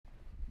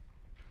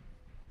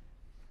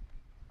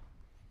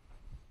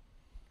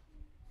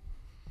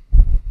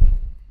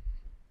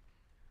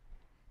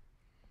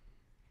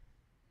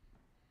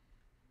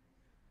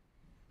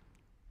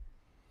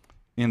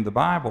In the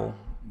Bible,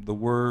 the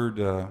word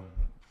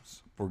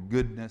for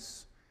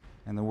goodness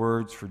and the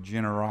words for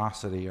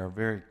generosity are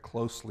very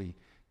closely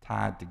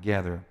tied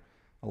together.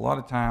 A lot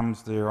of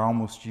times they're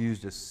almost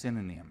used as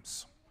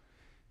synonyms.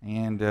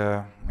 And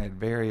at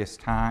various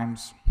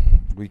times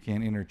we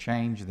can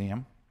interchange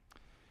them.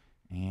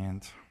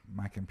 And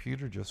my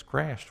computer just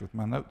crashed with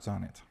my notes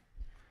on it.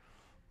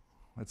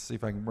 Let's see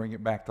if I can bring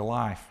it back to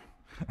life.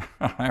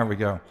 There we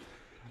go.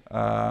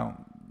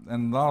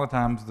 And a lot of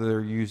times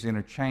they're used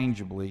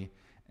interchangeably.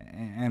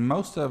 And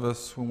most of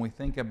us, when we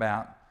think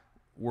about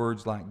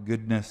words like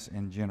goodness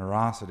and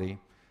generosity,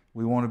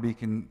 we want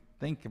to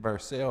think of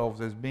ourselves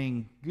as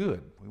being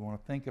good. We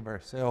want to think of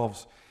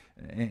ourselves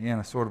in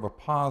a sort of a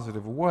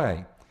positive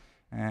way.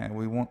 And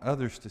we want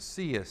others to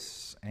see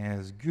us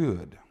as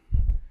good.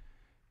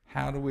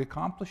 How do we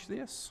accomplish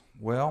this?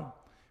 Well,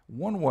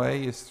 one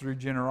way is through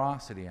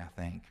generosity, I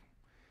think,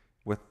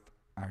 with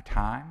our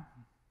time,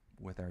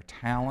 with our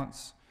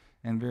talents,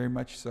 and very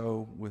much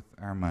so with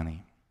our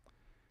money.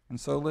 And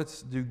so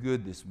let's do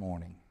good this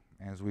morning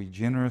as we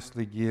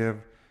generously give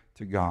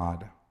to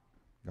God,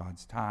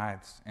 God's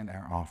tithes and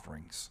our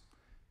offerings.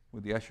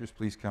 Would the ushers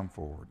please come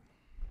forward?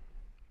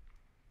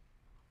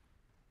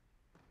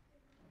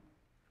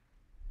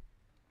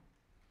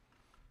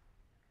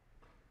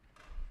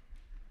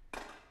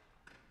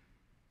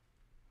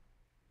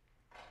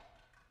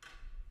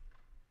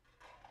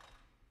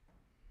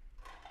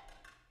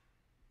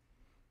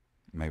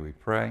 May we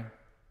pray.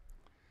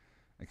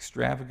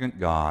 Extravagant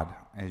God,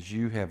 as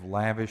you have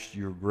lavished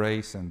your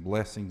grace and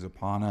blessings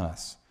upon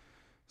us,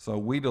 so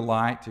we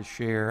delight to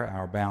share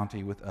our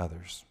bounty with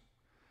others.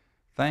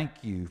 Thank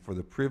you for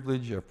the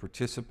privilege of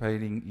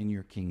participating in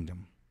your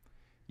kingdom.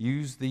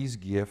 Use these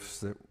gifts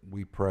that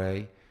we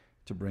pray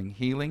to bring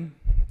healing,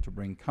 to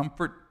bring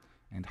comfort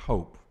and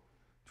hope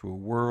to a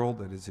world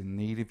that is in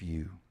need of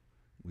you.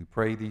 We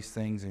pray these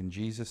things in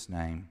Jesus'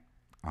 name.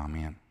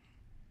 Amen.